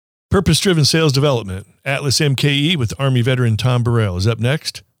Purpose-driven sales development. Atlas MKE with Army veteran Tom Burrell is up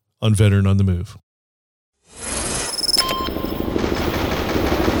next on Veteran on the Move.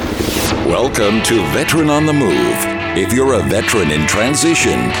 Welcome to Veteran on the Move. If you're a veteran in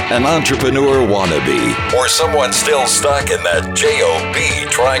transition, an entrepreneur wannabe, or someone still stuck in that JOB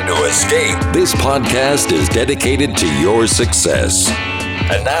trying to escape, this podcast is dedicated to your success.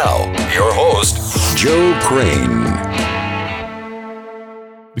 And now, your host, Joe Crane.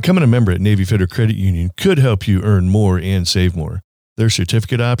 Becoming a member at Navy Federal Credit Union could help you earn more and save more. Their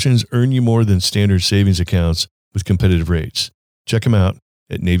certificate options earn you more than standard savings accounts with competitive rates. Check them out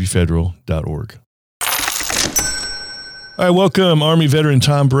at NavyFederal.org. All right, welcome Army veteran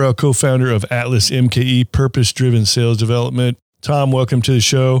Tom Burrell, co-founder of Atlas MKE, Purpose-Driven Sales Development. Tom, welcome to the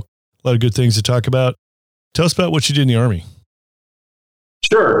show. A lot of good things to talk about. Tell us about what you did in the Army.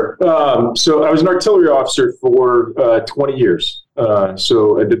 Sure. So I was an artillery officer for 20 years.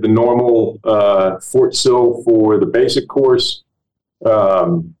 So I did the normal Fort Sill for the basic course.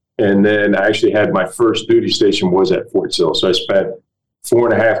 And then I actually had my first duty station was at Fort Sill. So I spent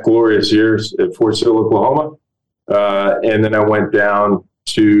 4.5 glorious years at Fort Sill, Oklahoma. And then I went down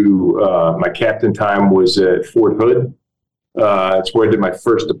to my captain time was at Fort Hood. It's where I did my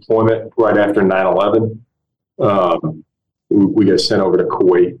first deployment right after 9/11. We got sent over to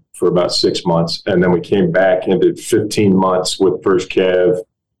Kuwait for about 6 months, and then we came back and did 15 months with First Cav,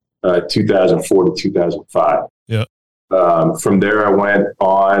 2004 to 2005. Yeah. From there, I went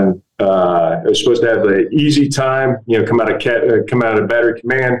on. I was supposed to have the easy time, come out of battery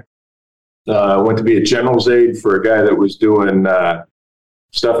command. Went to be a general's aide for a guy that was doing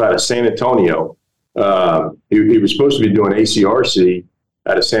stuff out of San Antonio. He was supposed to be doing ACRC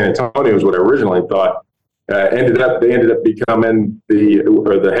out of San Antonio, is what I originally thought. They ended up becoming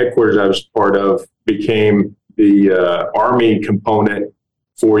the headquarters I was part of became the Army component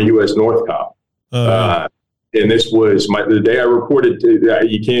for U.S. Northcom. And this was the day I reported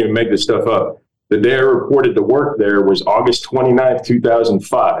you can't even make this stuff up. The day I reported to work there was August 29th,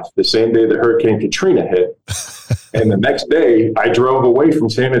 2005, the same day that Hurricane Katrina hit. And the next day I drove away from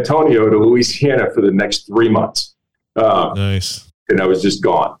San Antonio to Louisiana for the next 3 months. Nice. And I was just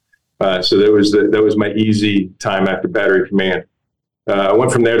gone. So that was my easy time after battery command. I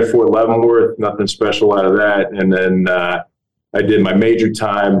went from there to Fort Leavenworth, nothing special out of that. And then I did my major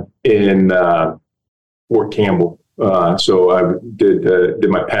time in Fort Campbell. So I did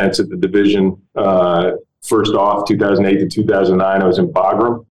my penance at the division. First off, 2008 to 2009, I was in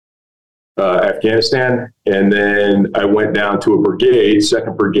Bagram, Afghanistan. And then I went down to a brigade,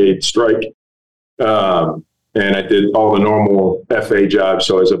 2nd Brigade Strike. And I did all the normal FA jobs.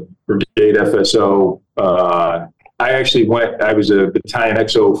 So as a brigade FSO, I was a battalion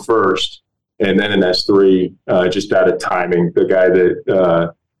XO first, and then an S3, just out of timing. The guy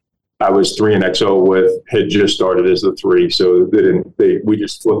that I was 3 in XO with had just started as the 3. So we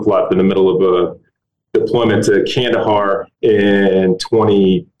just flip-flopped in the middle of a deployment to Kandahar in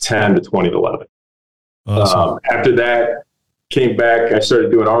 2010 to 2011. Awesome. After that, came back, I started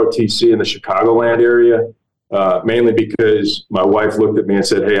doing ROTC in the Chicagoland area. Mainly because my wife looked at me and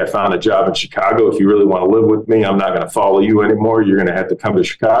said, "Hey, I found a job in Chicago. If you really want to live with me, I'm not going to follow you anymore. You're going to have to come to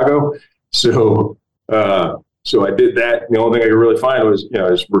Chicago." So I did that. The only thing I could really find was,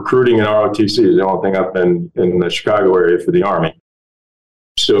 is recruiting and ROTC is the only thing up in the Chicago area for the Army.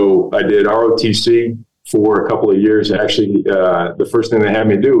 So I did ROTC for a couple of years. Actually, the first thing they had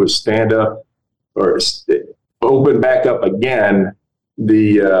me do was stand up or open back up again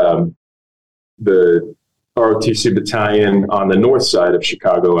the ROTC battalion on the north side of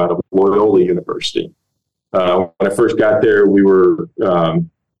Chicago out of Loyola University. When I first got there, we were,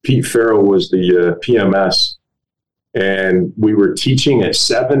 Pete Farrell was the PMS, and we were teaching at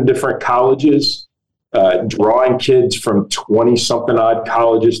 7 different colleges, drawing kids from 20-something odd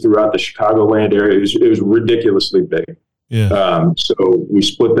colleges throughout the Chicagoland area. It was ridiculously big. Yeah. So we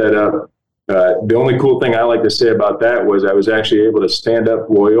split that up. The only cool thing I like to say about that was I was actually able to stand up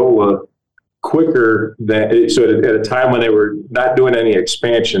Loyola quicker than so at a time when they were not doing any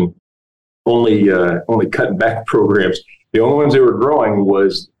expansion, only cutting back programs. The only ones they were growing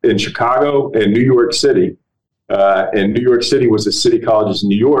was in Chicago and New York City. And New York City was the city colleges in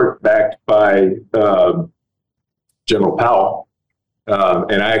New York, backed by General Powell.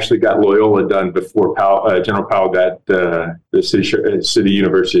 And I actually got Loyola done before General Powell got the City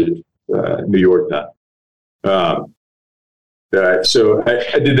University of New York done. So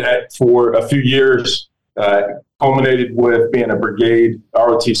I did that for a few years, culminated with being a brigade,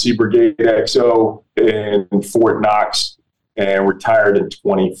 ROTC Brigade XO in Fort Knox, and retired in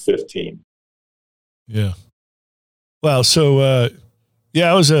 2015. Yeah. Wow. So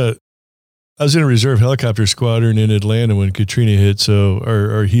Yeah, I was in a reserve helicopter squadron in Atlanta when Katrina hit. So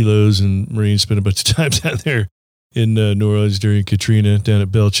our helos and Marines spent a bunch of time down there in New Orleans during Katrina down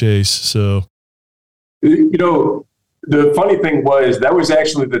at Belle Chase. So, the funny thing was that was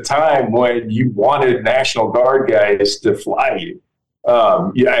actually the time when you wanted National Guard guys to fly you.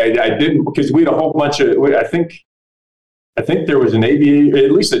 I didn't, because we had a whole bunch of, I think there was an aviator,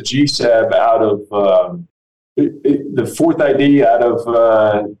 at least a GSAB out of the 4th ID out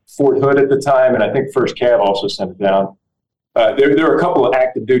of Fort Hood at the time, and I think 1st Cav also sent it down. There were a couple of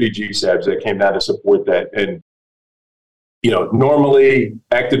active duty GSABs that came down to support that. And, normally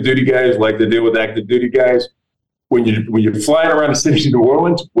active duty guys like to deal with active duty guys. When you're flying around the city of New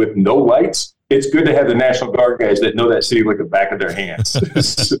Orleans with no lights, it's good to have the National Guard guys that know that city like the back of their hands.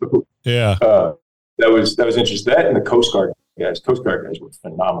 So, yeah. That was interesting. That and the Coast Guard guys were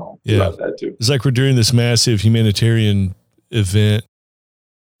phenomenal about that too. It's like we're doing this massive humanitarian event,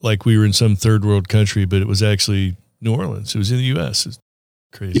 like we were in some third world country, but it was actually New Orleans. It was in the U.S. It's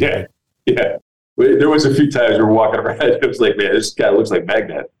crazy. Yeah. There was a few times we were walking around. It was like, man, this guy looks like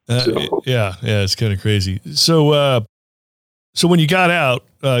Baghdad. Yeah, it's kind of crazy. So when you got out,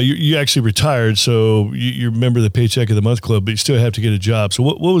 you actually retired. So you remember the Paycheck of the Month Club, but you still have to get a job. So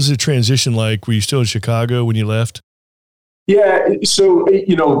what was the transition like? Were you still in Chicago when you left? Yeah. So,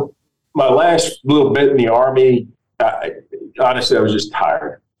 my last little bit in the Army, honestly, I was just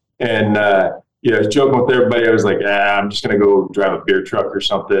tired. And, I was joking with everybody. I was like, I'm just going to go drive a beer truck or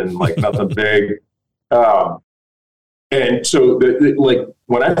something, like nothing big. And so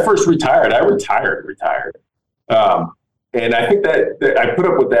when I first retired, I retired. And I think that I put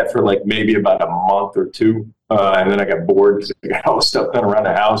up with that for like maybe about a month or two. And then I got bored because I got all the stuff done around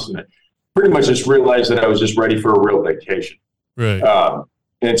the house. And I pretty much just realized that I was just ready for a real vacation. Right.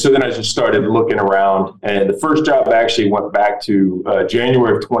 And so then I just started looking around. And the first job I actually went back to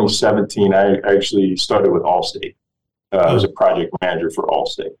January of 2017. I actually started with Allstate. I was a project manager for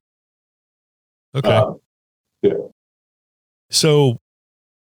Allstate. Okay. Yeah. So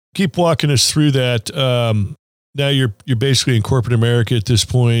keep walking us through that. Now you're basically in corporate America at this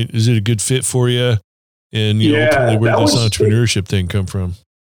point. Is it a good fit for you? And ultimately, where did this entrepreneurship thing come from?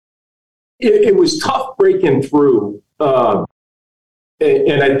 It was tough breaking through, and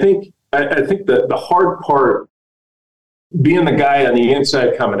I think the hard part, being the guy on the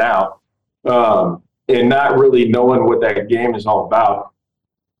inside coming out, and not really knowing what that game is all about.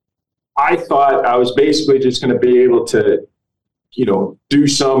 I thought I was basically just going to be able to, do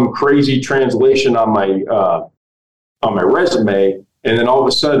some crazy translation on my resume, and then all of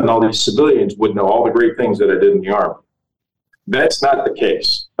a sudden, all these civilians would know all the great things that I did in the Army. That's not the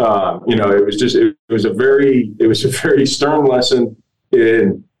case. It was a very stern lesson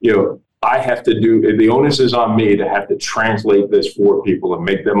in, I have to do, the onus is on me to have to translate this for people and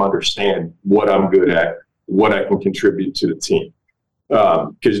make them understand what I'm good at, what I can contribute to the team.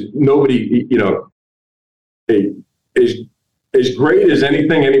 Because nobody, as great as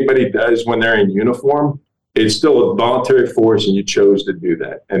anything anybody does when they're in uniform, it's still a voluntary force, and you chose to do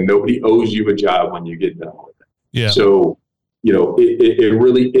that. And nobody owes you a job when you get done with it. Yeah. So, it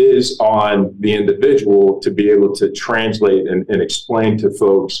really is on the individual to be able to translate and explain to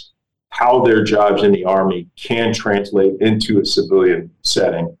folks how their jobs in the Army can translate into a civilian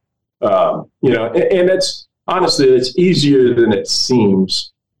setting. And that's, honestly, it's easier than it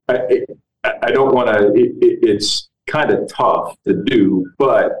seems. I don't want to, it's kind of tough to do,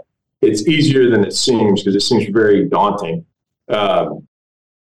 but it's easier than it seems because it seems very daunting.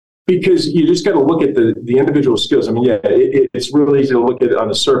 Because you just got to look at the individual skills. I mean, it's really easy to look at it on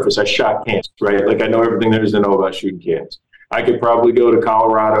the surface. I shot cans, right? Like I know everything there is to know about shooting cans. I could probably go to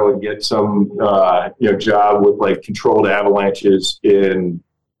Colorado and get some, job with like controlled avalanches in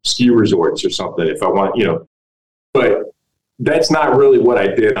ski resorts or something if I want, but that's not really what I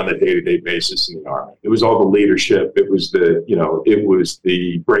did on a day-to-day basis in the Army. It was all the leadership. It was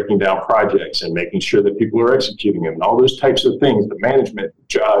the breaking down projects and making sure that people are executing them and all those types of things, the management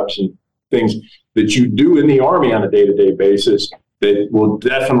jobs and things that you do in the Army on a day-to-day basis that will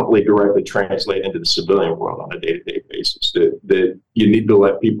definitely directly translate into the civilian world on a day-to-day basis, that you need to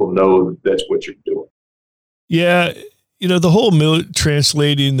let people know that that's what you're doing. Yeah. The whole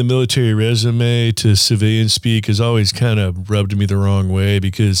translating the military resume to civilian speak has always kind of rubbed me the wrong way,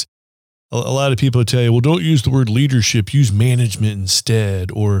 because a lot of people tell you, well, don't use the word leadership, use management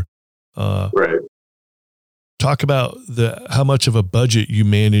instead, or right. Talk about how much of a budget you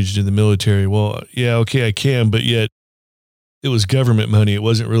managed in the military. Well, yeah, okay, I can, but yet it was government money. It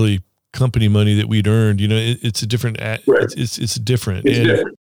wasn't really company money that we'd earned. It's a different, right. It's different. It's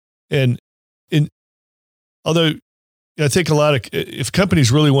different. And although I think if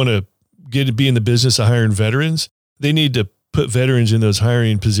companies really want to be in the business of hiring veterans, they need to put veterans in those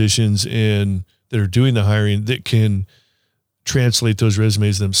hiring positions and that are doing the hiring that can translate those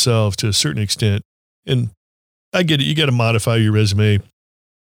resumes themselves to a certain extent. And I get it. You got to modify your resume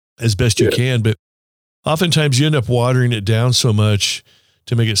as best you can, but oftentimes you end up watering it down so much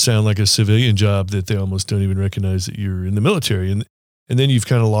to make it sound like a civilian job that they almost don't even recognize that you're in the military. And then you've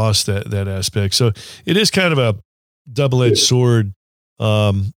kind of lost that aspect. So it is kind of a double-edged sword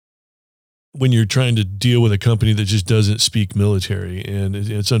when you're trying to deal with a company that just doesn't speak military. And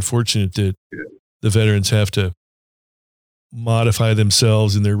it's unfortunate that the veterans have to modify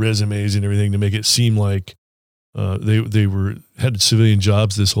themselves in their resumes and everything to make it seem like they had civilian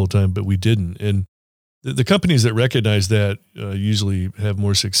jobs this whole time, but we didn't. And the companies that recognize that usually have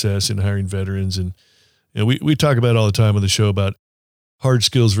more success in hiring veterans. And we talk about all the time on the show about hard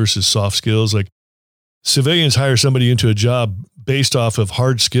skills versus soft skills. Like civilians hire somebody into a job based off of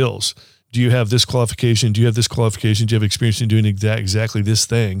hard skills. Do you have this qualification? Do you have this qualification? Do you have experience in doing exactly this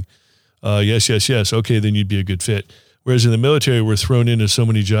thing? Yes. Okay, then you'd be a good fit. Whereas in the military, we're thrown into so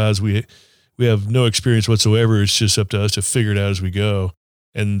many jobs. We have no experience whatsoever. It's just up to us to figure it out as we go.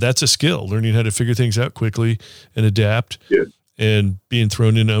 And that's a skill, learning how to figure things out quickly and adapt and being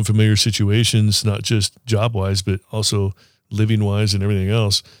thrown into unfamiliar situations, not just job wise, but also living wise and everything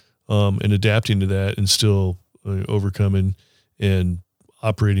else, and adapting to that and still overcoming and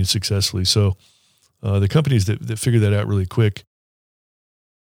operating successfully. So the companies that figure that out really quick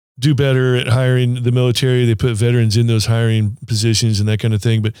do better at hiring the military. They put veterans in those hiring positions and that kind of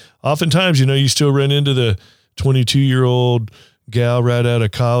thing. But oftentimes, you still run into the 22-year-old gal right out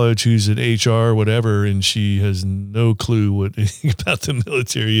of college who's at HR, whatever, and she has no clue what anything about the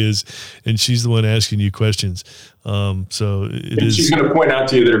military is, and she's the one asking you questions. So she's going to point out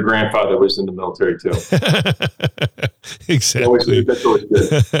to you that her grandfather was in the military too. Exactly. That's always good.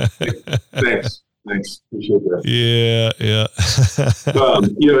 Thanks. Appreciate that. Yeah.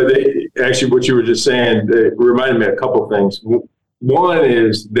 Actually, what you were just saying, it reminded me of a couple of things. One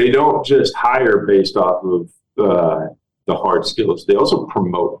is they don't just hire based off of the hard skills. They also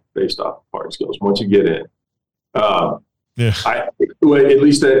promote based off of hard skills once you get in. At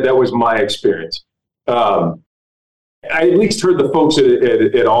least that was my experience. I at least heard the folks at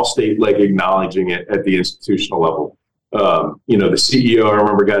Allstate acknowledging it at the institutional level. The CEO, I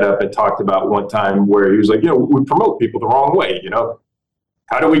remember, got up and talked about one time where he was like, we promote people the wrong way.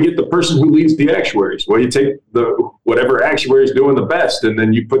 How do we get the person who leads the actuaries? Well, you take whatever actuary is doing the best, and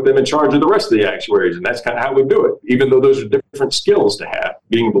then you put them in charge of the rest of the actuaries. And that's kind of how we do it, even though those are different skills to have,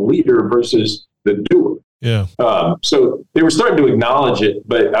 being the leader versus the doer. Yeah. So they were starting to acknowledge it,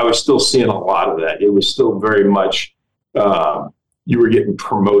 but I was still seeing a lot of that. It was still very much, you were getting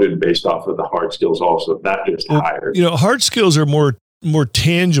promoted based off of the hard skills also, not just hired. Hard skills are more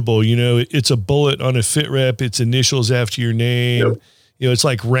tangible. It's a bullet on a fit rep. It's initials after your name. Yep. It's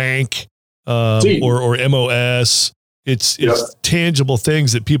like rank or MOS. It's tangible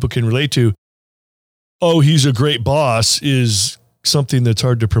things that people can relate to. Oh, he's a great boss is something that's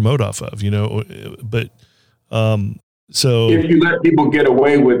hard to promote off of, but so if you let people get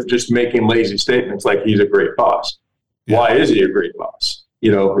away with just making lazy statements like he's a great boss, why is he a great boss?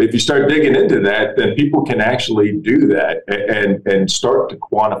 If you start digging into that, then people can actually do that and start to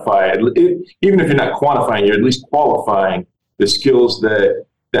quantify it. Even if you're not quantifying, you're at least qualifying the skills that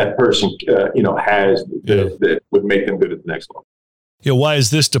person, has that would make them good at the next level. Yeah. Why is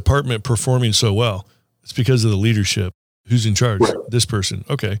this department performing so well? It's because of the leadership. Who's in charge? Right. This person.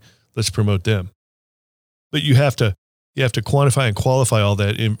 Okay. Let's promote them. But you have to quantify and qualify all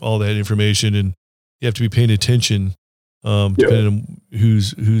that information, and you have to be paying attention, depending on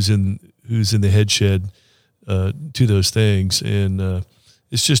who's in the head shed, to those things. And,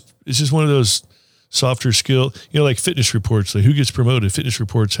 it's just one of those softer skill, like fitness reports, like who gets promoted. Fitness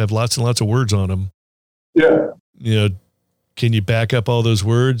reports have lots and lots of words on them. Yeah. Can you back up all those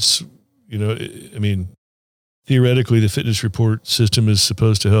words? Theoretically, the fitness report system is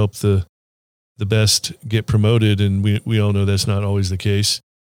supposed to help the best get promoted. And we all know that's not always the case.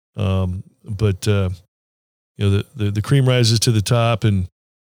 But the cream rises to the top, and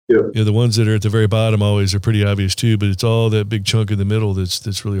the ones that are at the very bottom always are pretty obvious too, but it's all that big chunk in the middle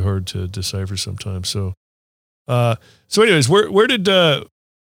that's really hard to decipher sometimes. So anyways, where did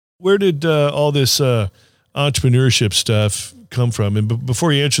all this entrepreneurship stuff come from? And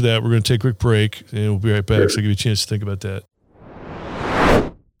before you answer that, we're going to take a quick break, and we'll be right back. So I'll give you a chance to think about that.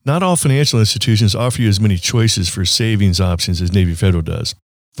 Not all financial institutions offer you as many choices for savings options as Navy Federal does.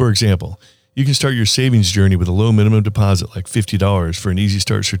 For example, you can start your savings journey with a low minimum deposit like $50 for an Easy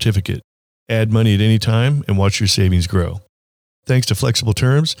Start certificate. Add money at any time and watch your savings grow. Thanks to flexible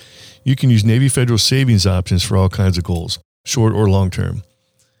terms, you can use Navy Federal savings options for all kinds of goals, short or long term.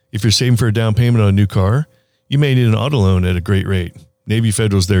 If you're saving for a down payment on a new car, you may need an auto loan at a great rate. Navy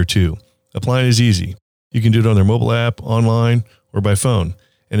Federal's there too. Applying is easy. You can do it on their mobile app, online, or by phone.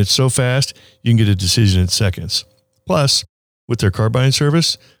 And it's so fast, you can get a decision in seconds. Plus, with their car buying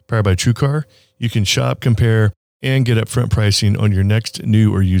service, powered by TrueCar, you can shop, compare, and get upfront pricing on your next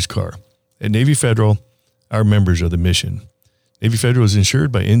new or used car. At Navy Federal, our members are the mission. Navy Federal is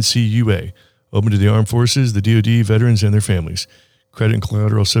insured by NCUA, open to the armed forces, the DoD, veterans, and their families. Credit and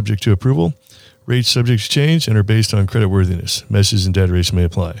collateral subject to approval. Rates subject to change and are based on creditworthiness. Messages and data rates may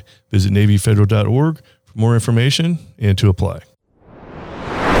apply. Visit NavyFederal.org for more information and to apply.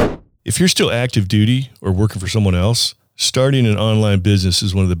 If you're still active duty or working for someone else, starting an online business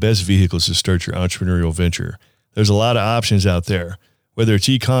is one of the best vehicles to start your entrepreneurial venture. There's a lot of options out there, whether it's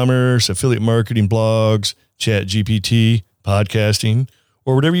e-commerce, affiliate marketing, blogs, chat GPT, podcasting,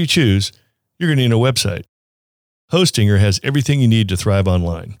 or whatever you choose, you're going to need a website. Hostinger has everything you need to thrive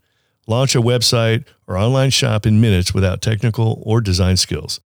online. Launch a website or online shop in minutes without technical or design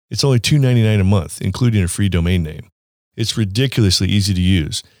skills. It's only $2.99 a month, including a free domain name. It's ridiculously easy to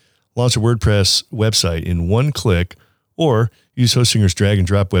use. Launch a WordPress website in one click or use Hostinger's drag and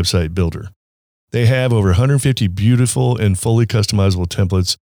drop website builder. They have over 150 beautiful and fully customizable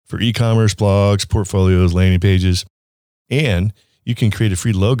templates for e-commerce, blogs, portfolios, landing pages, and you can create a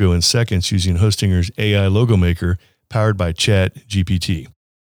free logo in seconds using Hostinger's AI logo maker powered by Chat GPT.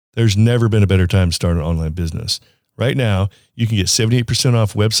 There's never been a better time to start an online business. Right now, you can get 78%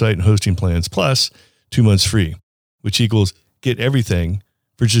 off website and hosting plans plus 2 months free, which equals get everything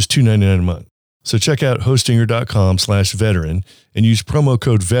for just $2.99 a month. So check out hostinger.com/veteran and use promo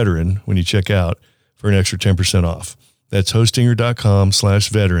code veteran when you check out for an extra 10% off. That's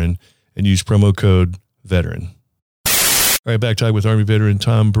hostinger.com/veteran and use promo code veteran. All right, back talk with Army veteran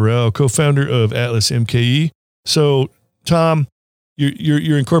Tom Burrell, co-founder of Atlas MKE. So, Tom,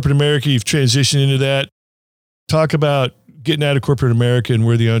 you're in corporate America. You've transitioned into that. Talk about getting out of corporate America and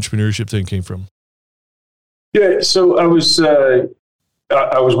where the entrepreneurship thing came from. Yeah, so I was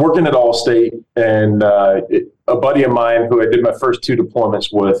working at Allstate, and a buddy of mine who I did my first 2 deployments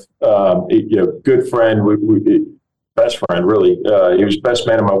with, good friend, best friend, really. He was best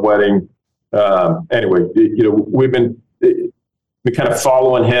man at my wedding. Anyway, we've been kind of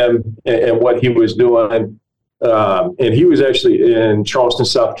following him and what he was doing. And he was actually in Charleston,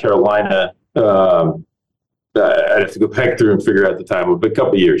 South Carolina. I'd have to go back through and figure out the time, but a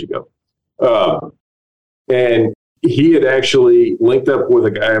couple of years ago. And he had actually linked up with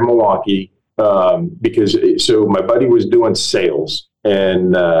a guy in Milwaukee because my buddy was doing sales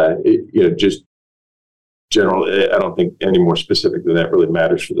and, just general. I don't think any more specific than that really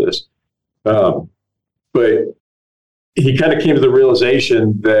matters for this. But he kind of came to the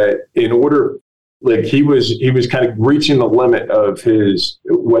realization that in order, like he was kind of reaching the limit of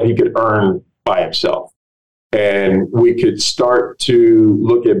what he could earn by himself. And we could start to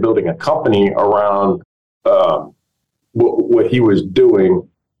look at building a company around what he was doing.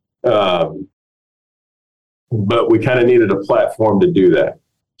 But we kind of needed a platform to do that.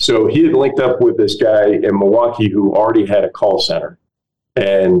 So he had linked up with this guy in Milwaukee who already had a call center.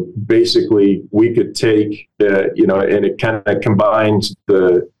 And basically we could take and it kind of combines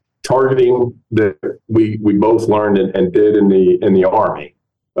the targeting that we both learned and did in the Army.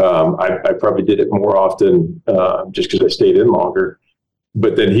 I probably did it more often just because I stayed in longer.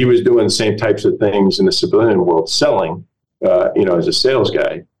 But then he was doing the same types of things in the civilian world, selling, as a sales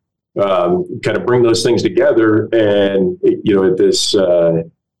guy. Kind of bring those things together. And, at this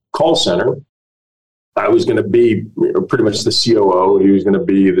call center, I was going to be pretty much the COO. He was going to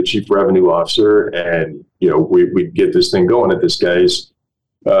be the chief revenue officer. And, we'd get this thing going at this guy's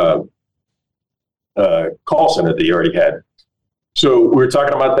call center that he already had. So we were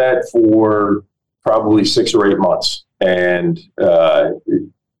talking about that for probably 6 or 8 months. And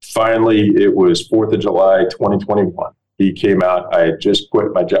finally, it was 4th of July, 2021. He came out. I had just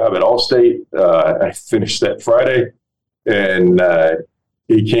quit my job at Allstate. I finished that Friday. And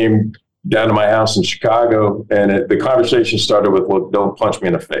he came down to my house in Chicago. And the conversation started with, look, don't punch me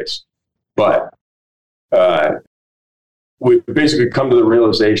in the face. But we basically come to the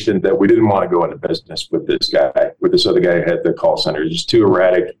realization that we didn't want to go into business with this guy, with this other guy who had the call center. He's just too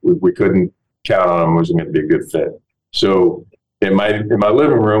erratic. We couldn't count on him. It wasn't going to be a good fit. So in my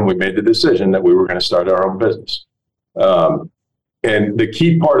living room, we made the decision that we were going to start our own business. And the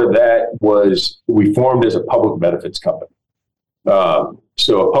key part of that was we formed as a public benefits company.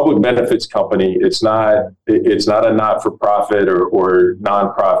 So a public benefits company, it's not a not-for-profit or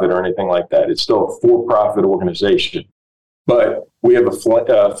nonprofit or anything like that. It's still a for-profit organization, but we have a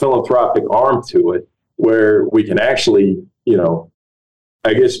philanthropic arm to it where we can actually,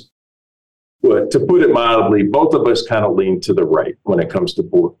 I guess, to put it mildly, both of us kind of lean to the right when it comes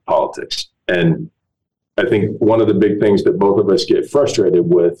to politics. And I think one of the big things that both of us get frustrated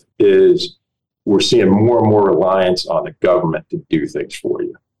with is we're seeing more and more reliance on the government to do things for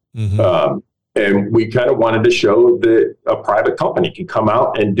you. Mm-hmm. And we kind of wanted to show that a private company can come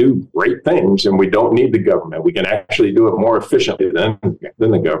out and do great things, and we don't need the government. We can actually do it more efficiently than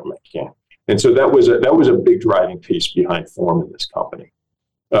the government can. And so that was a big driving piece behind forming this company.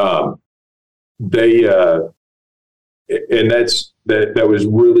 That was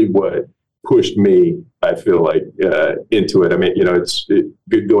really what pushed me, I feel like, into it. I mean, it's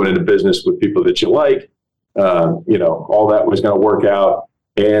good going into business with people that you like. All that was going to work out.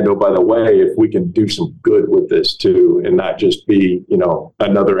 And oh, by the way, if we can do some good with this too, and not just be,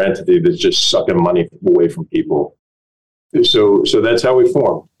 another entity that's just sucking money away from people. So that's how we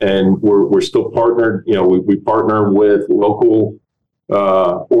formed, and we're still partnered. We partner with local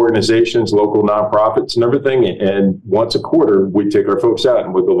organizations, local nonprofits, and everything. And once a quarter, we take our folks out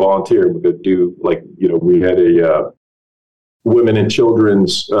and we go volunteer. We go do we had a women and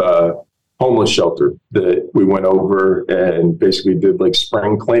children's homeless shelter that we went over and basically did like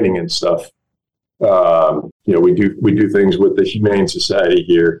spring cleaning and stuff. We do things with the Humane Society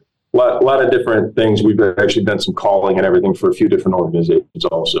here. A lot of different things. We've actually done some calling and everything for a few different organizations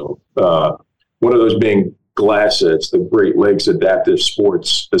also. One of those being GLASSETS, the Great Lakes Adaptive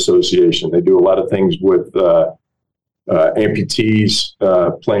Sports Association. They do a lot of things with amputees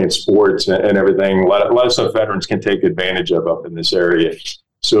playing sports and everything. A lot of stuff veterans can take advantage of up in this area.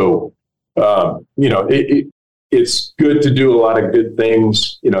 So, it's good to do a lot of good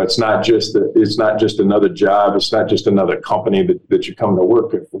things. It's not just another job. It's not just another company that you come to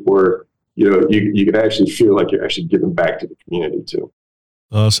work for. You can actually feel like you're actually giving back to the community too.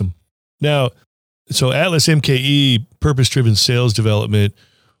 Awesome. Now, so Atlas MKE, purpose-driven sales development.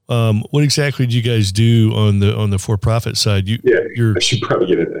 What exactly do you guys do on the for-profit side? I should probably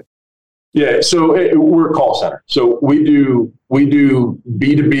get into that. Yeah, so we're a call center. So we do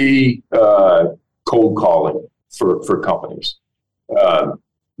B2B cold calling for companies.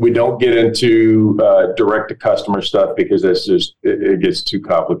 We don't get into direct to customer stuff because that's just it gets too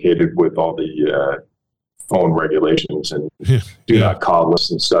complicated with all the phone regulations and do not call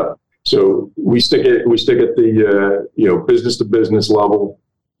lists and stuff. So we stick at the business to business level.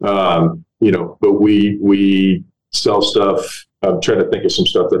 But we sell stuff. I'm trying to think of some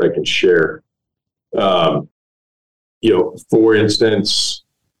stuff that I can share. For instance,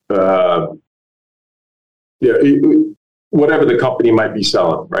 whatever the company might be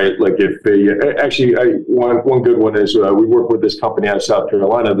selling, right? Like if one good one is we work with this company out of South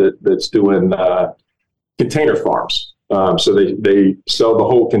Carolina that's doing container farms. So they sell the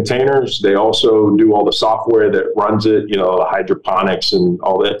whole containers. They also do all the software that runs it, the hydroponics and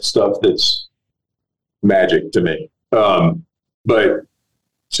all that stuff. That's magic to me. But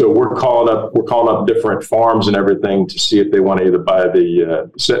so we're calling up different farms and everything to see if they want to either buy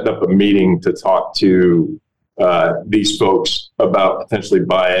setting up a meeting to talk to these folks about potentially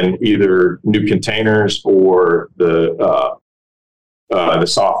buying either new containers or the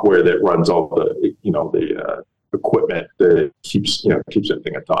software that runs all the equipment that keeps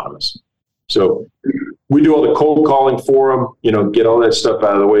everything autonomous. So we do all the cold calling for them, get all that stuff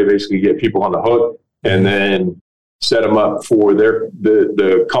out of the way, basically get people on the hook, and then set them up for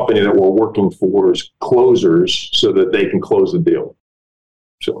the company that we're working for's closers so that they can close the deal.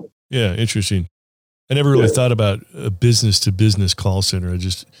 So yeah, interesting. I never really thought about a business to business call center.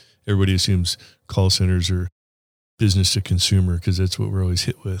 Everybody assumes call centers are business to consumer because that's what we're always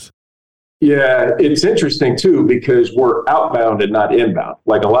hit with. Yeah, it's interesting too because we're outbound and not inbound.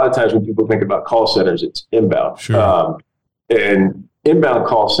 Like a lot of times when people think about call centers, it's inbound. Sure. And inbound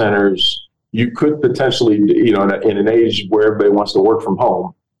call centers, you could potentially, in an age where everybody wants to work from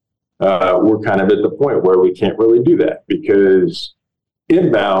home, we're kind of at the point where we can't really do that because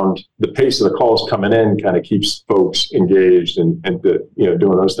inbound, the pace of the calls coming in kind of keeps folks engaged and doing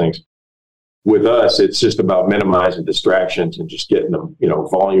those things. With us, it's just about minimizing distractions and just getting them,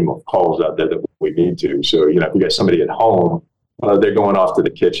 volume of calls out there that we need to. So, if you got somebody at home, they're going off to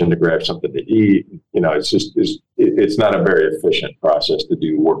the kitchen to grab something to eat. It's not a very efficient process to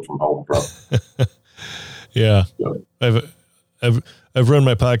do work from home from. Yeah. So. I've run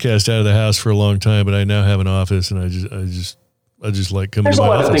my podcast out of the house for a long time, but I now have an office and I just like coming to my office. There's a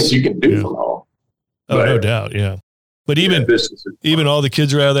lot of things you can do from home. Oh, no doubt. Yeah. But even all the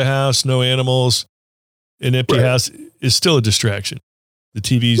kids are out of the house, no animals, an empty house is still a distraction. The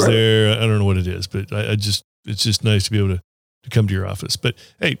TV's there. I don't know what it is, but it's just nice to be able to come to your office. But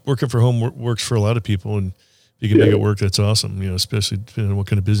hey, working from home works for a lot of people, and if you can make it work, that's awesome. Especially depending on what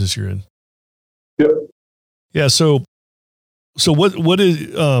kind of business you're in. Yep. Yeah. So what is,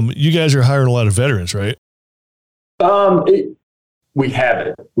 you guys are hiring a lot of veterans, right? We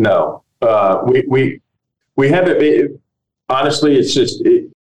haven't. No. We haven't. Honestly, it's just,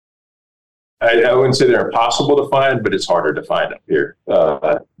 I wouldn't say they're impossible to find, but it's harder to find up here.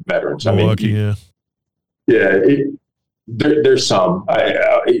 Veterans. Milwaukee, there's some,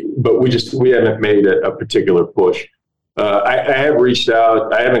 but we haven't made a particular push. I have reached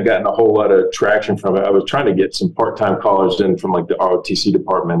out. I haven't gotten a whole lot of traction from it. I was trying to get some part-time callers in from like the ROTC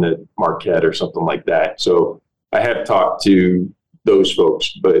department at Marquette or something like that. So I have talked to those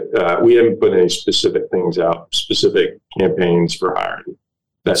folks, but we haven't put any specific things out, specific campaigns for hiring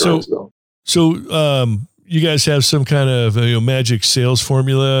veterans though. So you guys have some kind of magic sales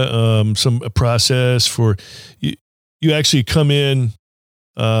formula, a process for you actually come in,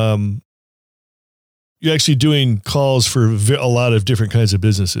 you're actually doing calls for a lot of different kinds of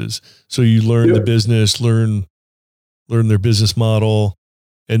businesses. So you learn the business, learn their business model,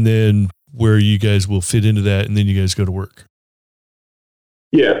 and then where you guys will fit into that, and then you guys go to work.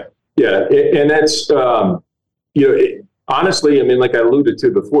 Yeah. And that's, honestly, I mean, like I alluded to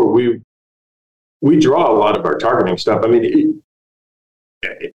before, we draw a lot of our targeting stuff. I mean,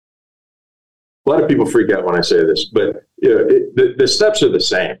 a lot of people freak out when I say this, but the steps are the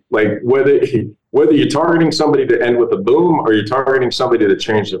same. Like whether you're targeting somebody to end with a boom or you're targeting somebody to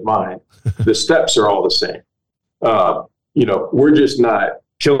change their mind, the steps are all the same. We're just not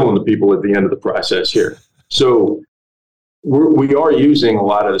killing the people at the end of the process here. So we are using a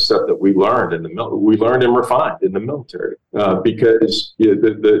lot of the stuff that we learned in the we learned and refined in the military, because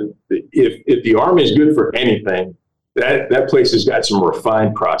if the Army is good for anything, that place has got some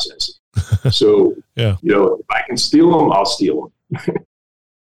refined processes. So, if I can steal them, I'll steal them.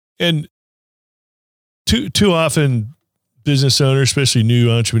 And too often business owners, especially new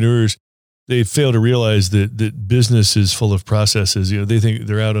entrepreneurs, they fail to realize that business is full of processes. They think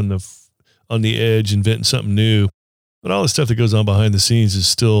they're out on the edge inventing something new. But all the stuff that goes on behind the scenes is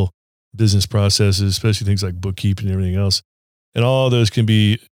still business processes, especially things like bookkeeping and everything else. And all those can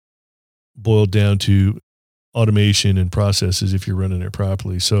be boiled down to automation and processes if you're running it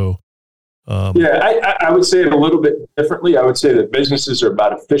properly. So, I would say it a little bit differently. I would say that businesses are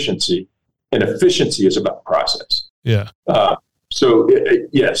about efficiency, and efficiency is about process. Yeah.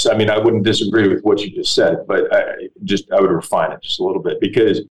 Yes, I mean, I wouldn't disagree with what you just said, but I would refine it just a little bit,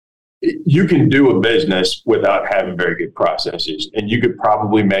 because you can do a business without having very good processes, and you could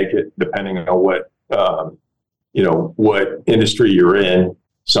probably make it depending on what industry you're in.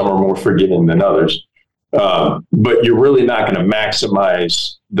 Some are more forgiving than others, but you're really not going to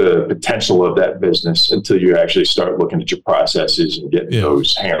maximize the potential of that business until you actually start looking at your processes and getting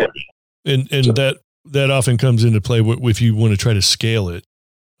those hammered. And that often comes into play if you want to try to scale it.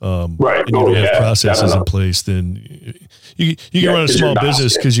 Right. And you have processes in place, then you can run a small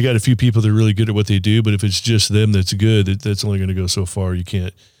business because you got a few people that are really good at what they do. But if it's just them that's good, that's only going to go so far. You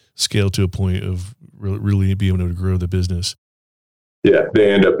can't scale to a point of really being able to grow the business. Yeah,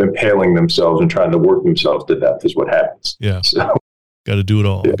 they end up impaling themselves and trying to work themselves to death is what happens. Yeah, got to do it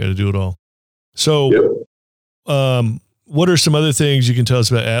all. Got to do it all. So, what are some other things you can tell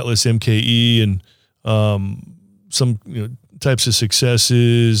us about Atlas MKE and some types of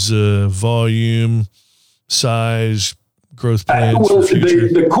successes, volume, size, growth plans for the future?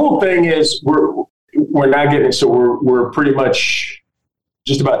 The cool thing is we're not getting, so we're pretty much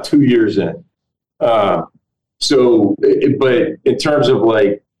just about 2 years in. But in terms of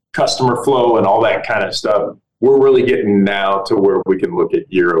like customer flow and all that kind of stuff, we're really getting now to where we can look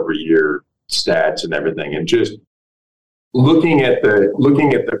at year over year stats and everything, and just looking at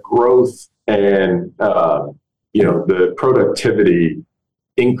the growth and the productivity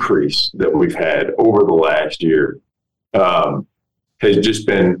increase that we've had over the last year has just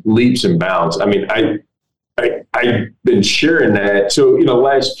been leaps and bounds. I mean, I've been sharing that. So,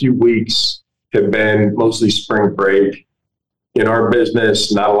 last few weeks have been mostly spring break in our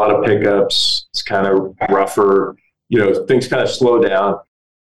business, not a lot of pickups. It's kind of rougher, things kind of slow down.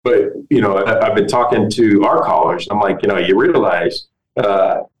 But, I've been talking to our callers. I'm like, you realize,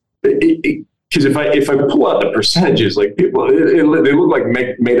 because if I pull out the percentages, like people, they look like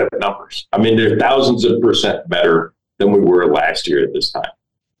made up numbers. I mean, they're thousands of % better than we were last year at this time.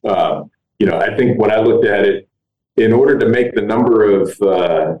 I think when I looked at it, in order to make the number of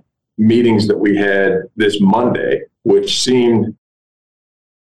meetings that we had this Monday, which seemed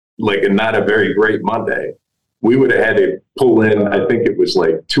like not a very great Monday, we would have had to pull in, I think it was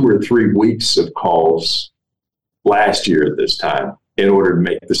like 2 or 3 weeks of calls last year at this time in order to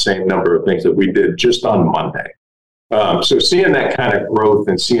make the same number of things that we did just on Monday. So seeing that kind of growth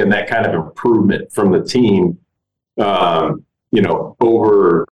and seeing that kind of improvement from the team,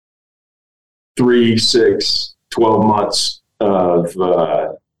 over 3, 6, 12 months of,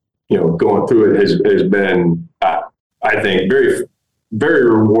 going through it has been, I think, very, very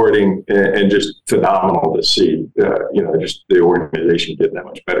rewarding and just phenomenal to see, just the organization getting that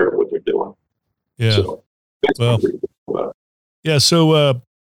much better at what they're doing. Yeah. So that's pretty cool about it. Yeah.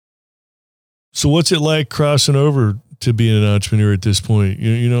 So what's it like crossing over to being an entrepreneur at this point?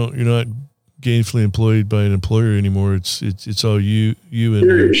 You're not gainfully employed by an employer anymore. It's all you and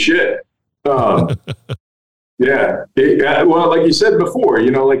serious shit. Yeah. Well, like you said before,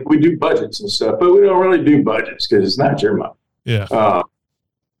 like we do budgets and stuff, but we don't really do budgets because it's not your money. Yeah.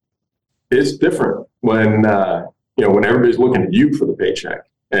 It's different when everybody's looking at you for the paycheck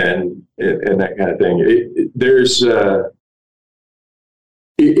and that kind of thing.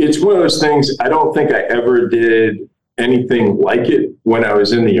 It's one of those things. I don't think I ever did anything like it when I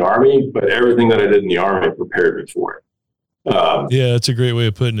was in the Army, but everything that I did in the Army prepared me for it. Yeah, that's a great way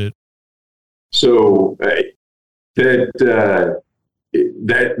of putting it. So that's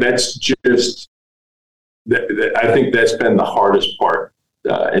just that. I think that's been the hardest part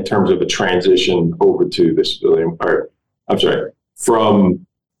in terms of a transition over to the civilian part. I'm sorry, from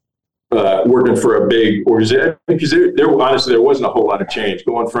working for a big organization, because honestly, there wasn't a whole lot of change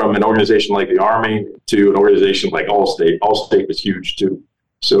going from an organization like the Army to an organization like Allstate. Allstate was huge too.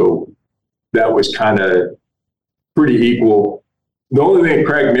 So that was kind of pretty equal. The only thing that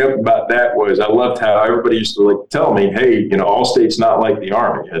cracked me up about that was I loved how everybody used to tell me, hey, Allstate's not like the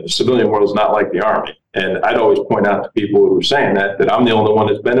Army. The civilian world's not like the Army. And I'd always point out to people who were saying that I'm the only one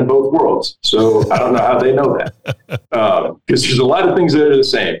that's been in both worlds. So I don't know how they know that. Because there's a lot of things that are the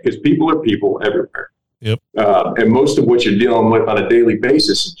same, because people are people everywhere. Yep. And most of what you're dealing with on a daily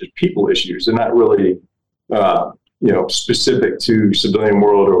basis is just people issues. They're not really, specific to civilian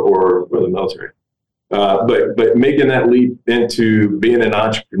world or the military. But making that leap into being an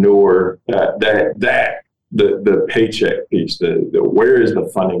entrepreneur, the paycheck piece, the where is the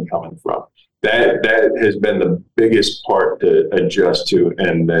funding coming from? That has been the biggest part to adjust to,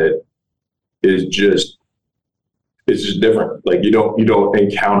 and that is just different. Like you don't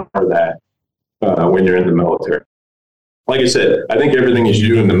encounter that when you're in the military. Like I said, I think everything you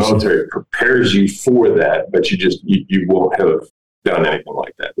do in the military prepares you for that, but you won't have done anything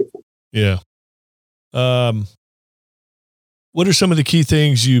like that before. Yeah. What are some of the key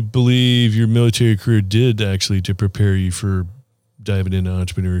things you believe your military career did actually to prepare you for diving into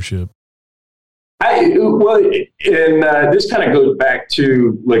entrepreneurship? This kind of goes back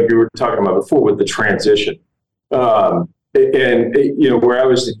to like you were talking about before with the transition, where I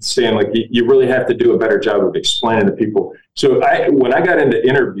was saying like you really have to do a better job of explaining to people. So when I got into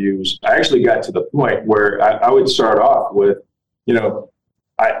interviews, I actually got to the point where I would start off with,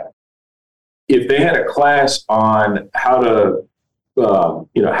 if they had a class on how to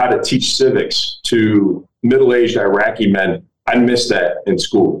teach civics to middle-aged Iraqi men, I missed that in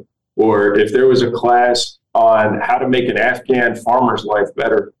school. Or if there was a class on how to make an Afghan farmer's life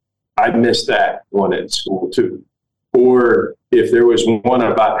better, I missed that one in school too. Or if there was one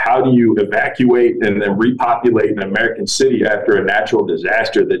about how do you evacuate and then repopulate an American city after a natural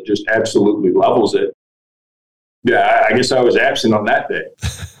disaster that just absolutely levels it, yeah, I guess I was absent on that day.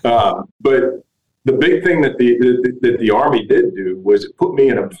 But the big thing that the Army did do was it put me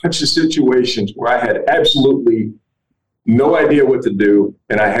in a bunch of situations where I had absolutely no idea what to do,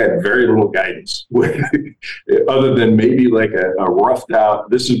 and I had very little guidance other than maybe like a roughed out,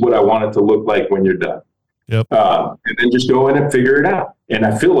 this is what I want it to look like when you're done. Yep. And then just go in and figure it out. And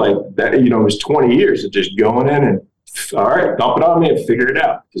I feel like that, it was 20 years of just going in and, all right, dump it on me and figure it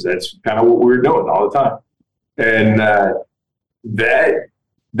out, because that's kind of what we were doing all the time. And that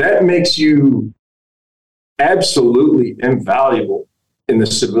makes you absolutely invaluable in the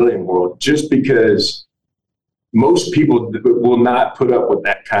civilian world, just because most people will not put up with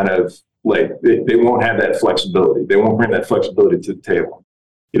that kind of, they won't have that flexibility. They won't bring that flexibility to the table.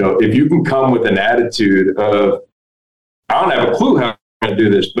 If you can come with an attitude of, I don't have a clue how I'm going to do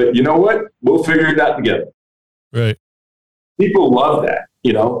this, but you know what? We'll figure it out together. Right. People love that,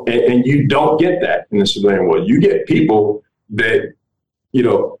 and you don't get that in the civilian world. You get people that,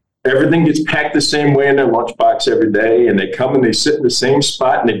 everything gets packed the same way in their lunchbox every day, and they come and they sit in the same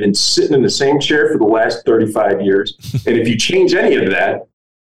spot, and they've been sitting in the same chair for the last 35 years. And if you change any of that,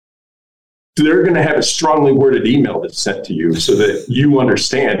 they're going to have a strongly worded email that's sent to you so that you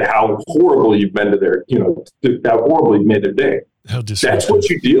understand how horrible you've been to their, how horrible you've made their day. That's what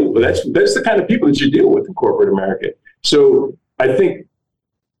you deal with. That's the kind of people that you deal with in corporate America. So I think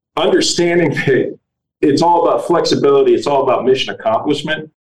understanding that it's all about flexibility, it's all about mission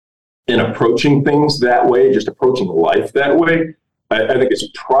accomplishment, and approaching things that way, just approaching life that way, I think it's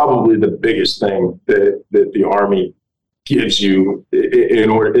probably the biggest thing that the Army gives you in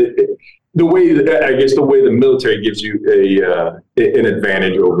order. The way the military gives you an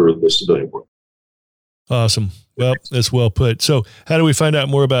advantage over the civilian world. Awesome. Well, that's well put. So how do we find out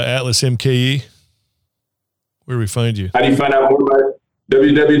more about Atlas MKE? Where do we find you? How do you find out more about it?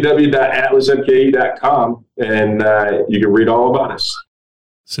 www.atlasmke.com, and you can read all about us.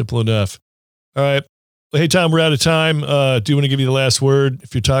 Simple enough. All right. Well, hey, Tom, we're out of time. Do you want to give you the last word?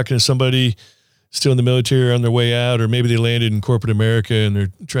 If you're talking to somebody still in the military or on their way out, or maybe they landed in corporate America and they're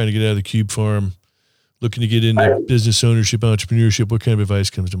trying to get out of the cube farm, looking to get into business ownership, entrepreneurship, what kind of advice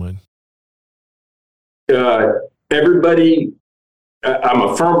comes to mind? Everybody, I'm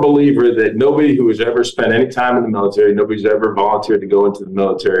a firm believer that nobody who has ever spent any time in the military, nobody's ever volunteered to go into the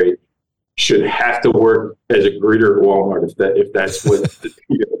military, should have to work as a greeter at Walmart. If that's what,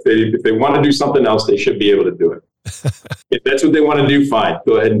 if they want to do something else, they should be able to do it. If that's what they want to do, fine,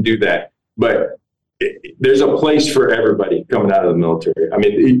 go ahead and do that. But there's a place for everybody coming out of the military. I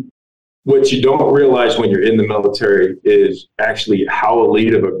mean, what you don't realize when you're in the military is actually how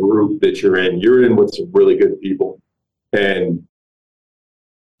elite of a group that you're in. You're in with some really good people. And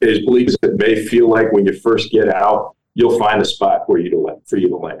as bleak as it may feel like when you first get out, you'll find a spot for you to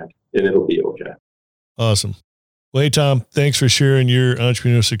land, and it'll be okay. Awesome. Well, hey, Tom, thanks for sharing your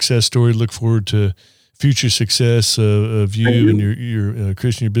entrepreneurial success story. Look forward to future success of you and your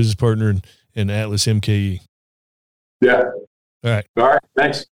Christian, your business partner, and Atlas MKE. Yeah. All right.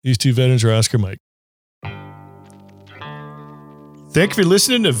 Thanks. These two veterans are Oscar Mike. Thank you for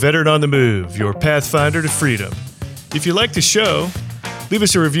listening to Veteran on the Move, your pathfinder to freedom. If you like the show, leave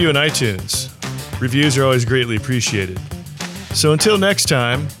us a review on iTunes. Reviews are always greatly appreciated. So until next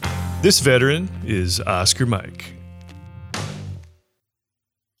time, this veteran is Oscar Mike.